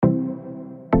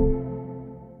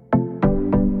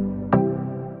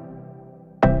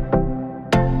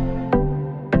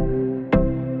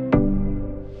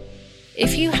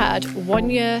If you had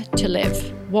 1 year to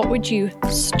live, what would you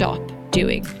stop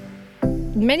doing?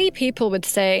 Many people would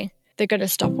say they're going to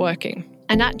stop working.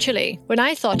 And actually, when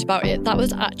I thought about it, that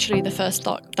was actually the first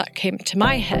thought that came to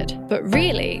my head. But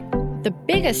really, the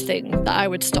biggest thing that I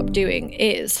would stop doing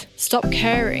is stop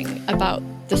caring about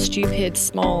the stupid,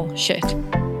 small shit.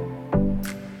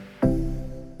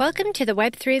 Welcome to the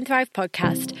Web3 and Thrive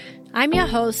podcast. I'm your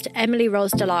host, Emily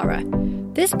Rose Delara.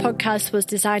 This podcast was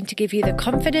designed to give you the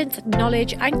confidence,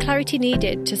 knowledge, and clarity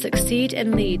needed to succeed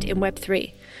and lead in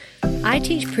Web3. I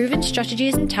teach proven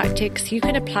strategies and tactics you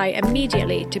can apply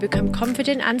immediately to become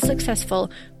confident and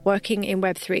successful working in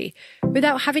Web3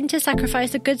 without having to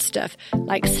sacrifice the good stuff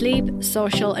like sleep,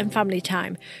 social, and family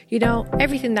time. You know,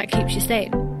 everything that keeps you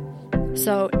sane.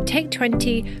 So take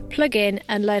 20, plug in,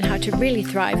 and learn how to really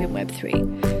thrive in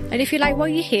Web3. And if you like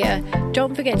what you hear,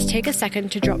 don't forget to take a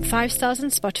second to drop 5 stars on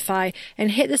Spotify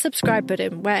and hit the subscribe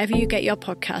button wherever you get your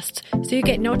podcasts so you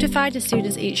get notified as soon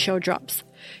as each show drops.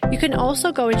 You can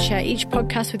also go and share each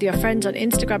podcast with your friends on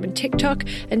Instagram and TikTok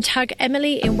and tag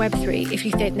Emily in Web3 if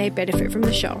you think they benefit from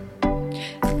the show.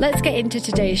 Let's get into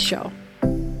today's show.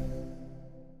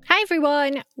 Hi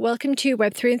everyone, welcome to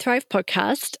Web3 and Thrive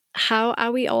podcast. How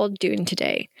are we all doing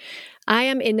today? I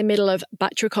am in the middle of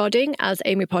batch recording, as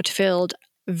Amy Porterfield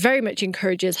very much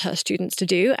encourages her students to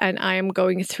do, and I am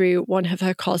going through one of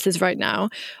her courses right now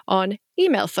on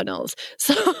email funnels.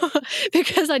 So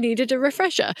because I needed a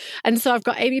refresher. And so I've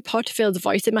got Amy Porterfield's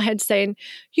voice in my head saying,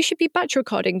 you should be batch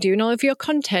recording, doing all of your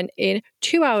content in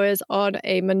 2 hours on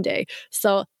a Monday.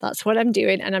 So that's what I'm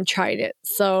doing, and I'm trying it.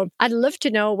 So I'd love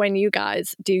to know when you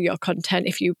guys do your content,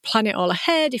 if you plan it all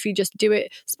ahead, if you just do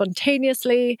it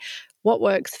spontaneously, what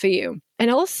works for you? And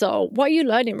also, what are you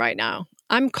learning right now?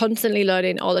 I'm constantly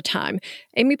learning all the time.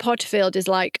 Amy Porterfield is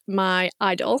like my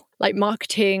idol, like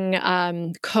marketing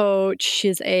coach.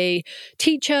 She's a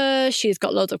teacher. She's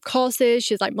got loads of courses.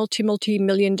 She's like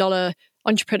multi-million dollar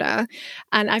entrepreneur.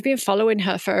 And I've been following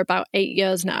her for about 8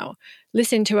 years now,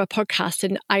 listening to her podcast.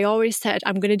 And I always said,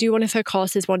 I'm going to do one of her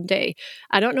courses one day.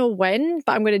 I don't know when,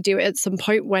 but I'm going to do it at some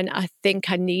point when I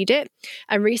think I need it.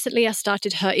 And recently I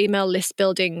started her email list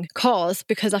building course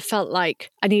because I felt like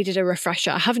I needed a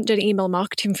refresher. I haven't done email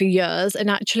marketing for years. And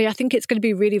actually, I think it's going to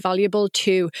be really valuable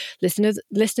to listeners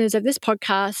of this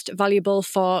podcast, valuable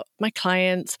for my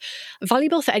clients,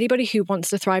 valuable for anybody who wants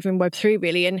to thrive in Web3,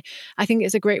 really. And I think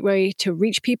it's a great way to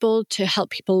reach people, to help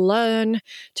people learn,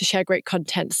 to share great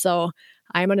content. So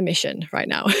I'm on a mission right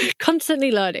now,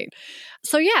 constantly learning.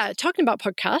 So yeah, talking about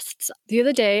podcasts, the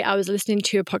other day I was listening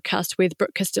to a podcast with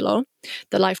Brooke Castillo,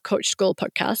 the Life Coach School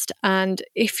podcast. And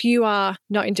if you are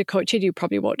not into coaching, you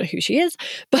probably won't know who she is.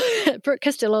 But Brooke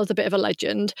Castillo is a bit of a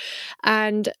legend.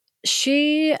 And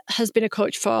she has been a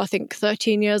coach for, I think,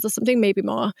 13 years or something, maybe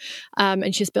more.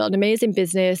 And she's built an amazing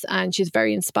business and she's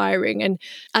very inspiring. And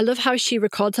I love how she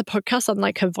records her podcast on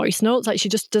like her voice notes. Like she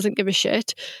just doesn't give a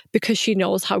shit because she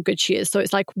knows how good she is. So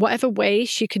it's like whatever way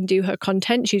she can do her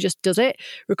content, she just does it,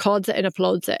 records it and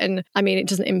uploads it. And I mean, it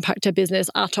doesn't impact her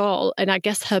business at all. And I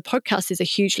guess her podcast is a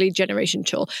huge lead generation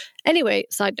tool. Anyway,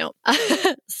 side note.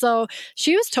 So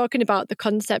she was talking about the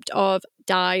concept of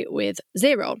die with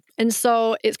zero. And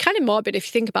so it's kind of morbid if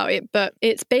you think about it, but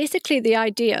it's basically the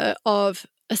idea of,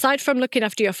 aside from looking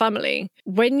after your family,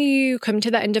 when you come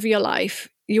to the end of your life,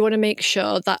 you want to make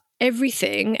sure that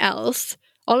everything else,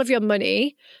 all of your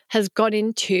money has gone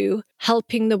into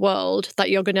helping the world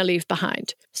that you're going to leave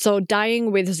behind. So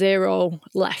dying with zero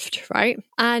left, right?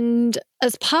 And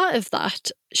as part of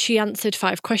that, she answered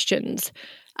 5 questions.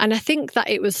 And I think that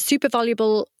it was super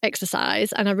valuable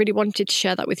exercise and I really wanted to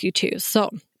share that with you too. So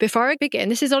before I begin,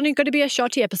 this is only going to be a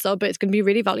shorty episode, but it's going to be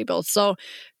really valuable. So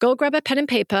go grab a pen and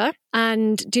paper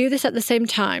and do this at the same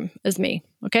time as me,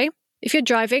 okay? If you're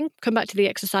driving, come back to the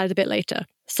exercise a bit later.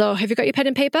 So have you got your pen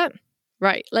and paper?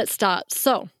 Right, let's start.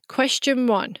 So question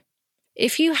 1,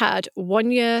 if you had 1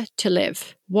 year to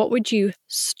live, what would you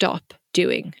stop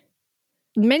doing?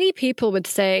 Many people would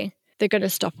say they're going to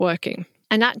stop working.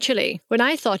 And actually, when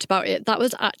I thought about it, that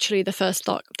was actually the first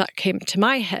thought that came to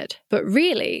my head. But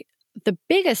really, the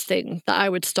biggest thing that I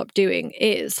would stop doing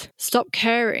is stop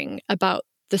caring about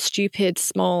the stupid,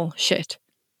 small shit,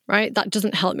 right? That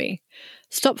doesn't help me.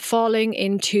 Stop falling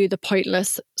into the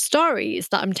pointless stories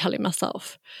that I'm telling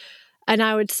myself. And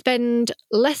I would spend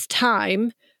less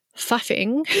time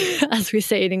faffing, as we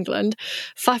say in England,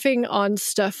 faffing on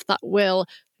stuff that will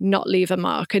not leave a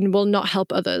mark and will not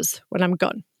help others when I'm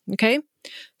gone. Okay?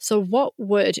 So what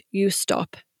would you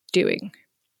stop doing?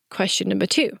 Question number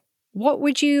 2, what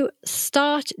would you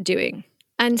start doing?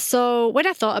 And so when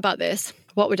I thought about this,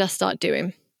 what would I start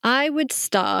doing? I would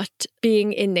start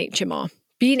being in nature more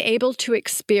being able to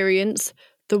experience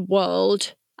the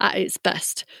world at its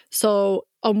best. So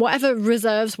on whatever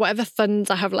reserves, whatever funds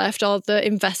I have left, or the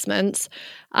investments,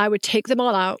 I would take them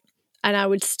all out and I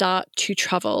would start to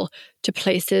travel to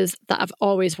places that I've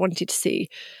always wanted to see.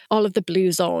 All of the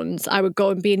blue zones. I would go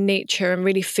and be in nature and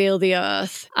really feel the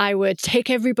earth. I would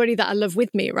take everybody that I love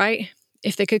with me, right?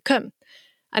 If they could come.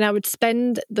 And I would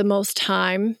spend the most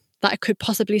time that I could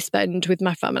possibly spend with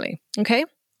my family. Okay?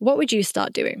 What would you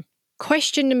start doing?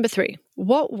 Question number 3.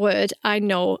 What would I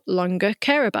no longer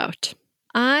care about?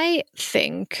 I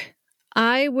think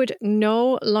I would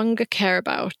no longer care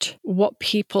about what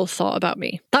people thought about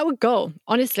me. That would go.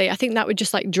 Honestly, I think that would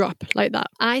just drop like that.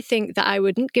 I think that I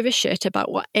wouldn't give a shit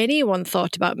about what anyone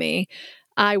thought about me.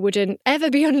 I wouldn't ever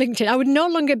be on LinkedIn. I would no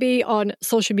longer be on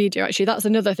social media, actually. That's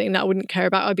another thing that I wouldn't care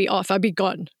about. I'd be off. I'd be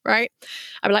gone, right?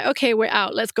 I'd be like, okay, we're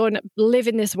out. Let's go and live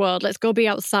in this world. Let's go be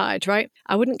outside, right?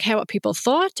 I wouldn't care what people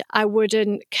thought. I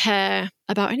wouldn't care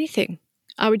about anything.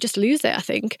 I would just lose it, I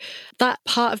think. That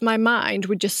part of my mind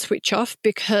would just switch off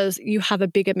because you have a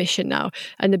bigger mission now.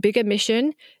 And the bigger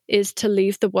mission is to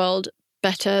leave the world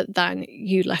better than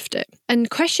you left it. And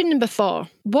question number 4,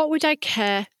 what would I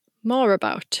care more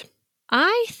about?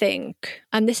 I think,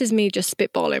 and this is me just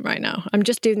spitballing right now, I'm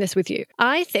just doing this with you.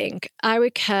 I think I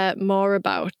would care more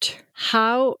about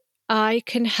how I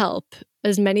can help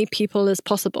as many people as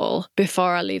possible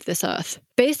before I leave this earth.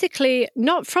 Basically,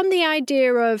 not from the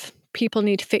idea of people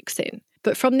need fixing,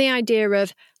 but from the idea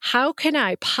of how can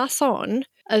I pass on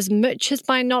as much as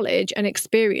my knowledge and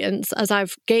experience as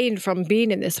I've gained from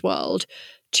being in this world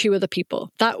to other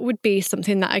people. That would be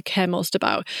something that I care most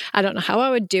about. I don't know how I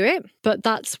would do it, but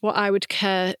that's what I would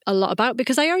care a lot about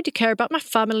because I already care about my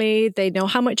family. They know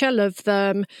how much I love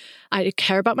them. I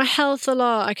care about my health a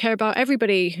lot. I care about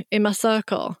everybody in my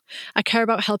circle. I care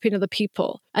about helping other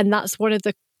people. And that's one of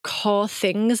the core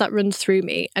things that runs through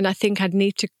me. And I think I'd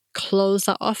need to close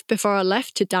that off before I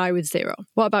left to die with 0.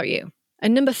 What about you?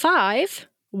 And number 5,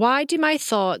 why do my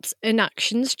thoughts and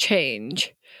actions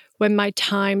change when my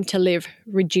time to live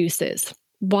reduces?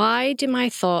 Why do my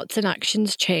thoughts and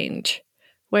actions change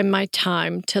when my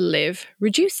time to live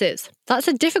reduces? That's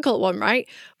a difficult one, right?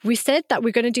 We said that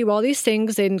we're going to do all these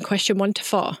things in question 1 to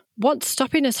 4. What's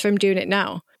stopping us from doing it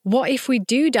now? What if we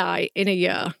do die in a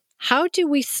year? How do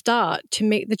we start to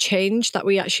make the change that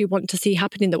we actually want to see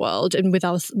happen in the world and with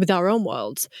our own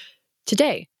worlds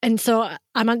today? And so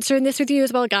I'm answering this with you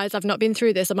as well, guys. I've not been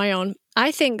through this on my own.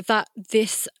 I think that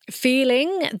this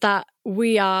feeling that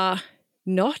we are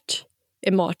not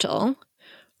immortal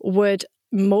would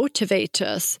motivate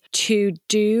us to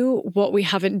do what we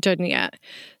haven't done yet.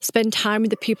 Spend time with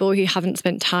the people we haven't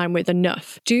spent time with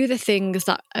enough. Do the things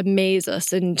that amaze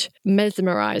us and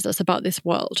mesmerize us about this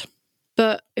world.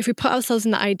 But if we put ourselves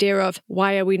in the idea of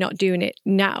why are we not doing it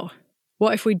now?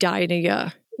 What if we die in a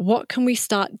year? What can we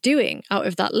start doing out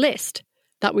of that list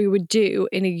that we would do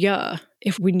in a year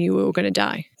if we knew we were going to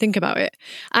die? Think about it.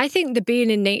 I think the being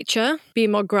in nature,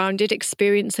 being more grounded,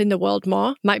 experiencing the world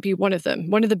more might be one of them.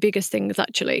 One of the biggest things,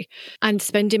 actually. And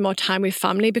spending more time with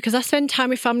family, because I spend time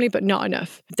with family, but not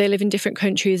enough. They live in different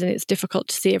countries and it's difficult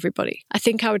to see everybody. I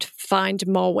think I would find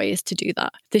more ways to do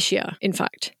that this year, in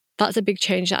fact. That's a big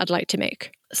change that I'd like to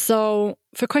make. So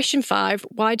for question 5,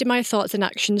 why do my thoughts and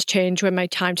actions change when my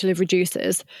time to live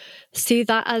reduces? See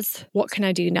that as what can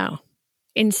I do now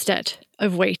instead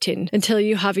of waiting until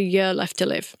you have a year left to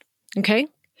live. Okay?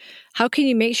 How can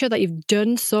you make sure that you've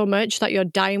done so much that you're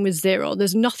dying with 0?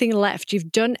 There's nothing left.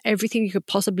 You've done everything you could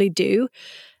possibly do.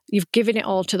 You've given it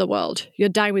all to the world. You're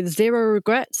dying with 0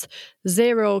 regrets,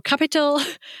 0 capital,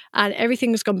 and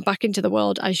everything's gone back into the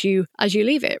world as you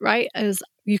leave it, right? As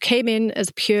you came in as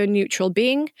a pure neutral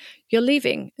being, you're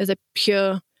leaving as a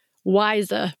pure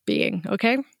wiser being,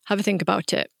 okay? Have a think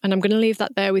about it. And I'm going to leave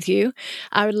that there with you.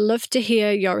 I would love to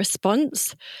hear your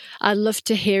response. I'd love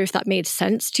to hear if that made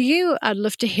sense to you. I'd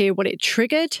love to hear what it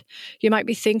triggered. You might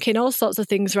be thinking all sorts of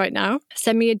things right now.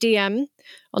 Send me a DM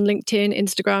on LinkedIn,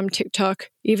 Instagram, TikTok,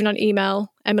 even on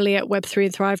email,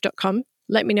 emily@web3andthrive.com.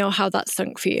 Let me know how that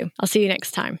sunk for you. I'll see you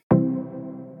next time.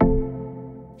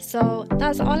 So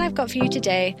that's all I've got for you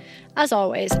today. As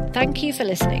always, thank you for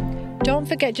listening. Don't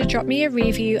forget to drop me a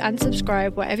review and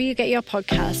subscribe wherever you get your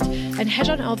podcast, and head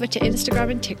on over to Instagram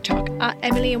and TikTok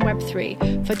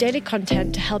 @EmilyInWeb3 for daily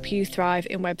content to help you thrive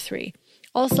in Web3.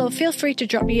 Also, feel free to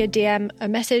drop me a DM, a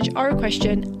message or a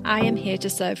question. I am here to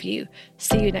serve you.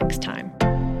 See you next time.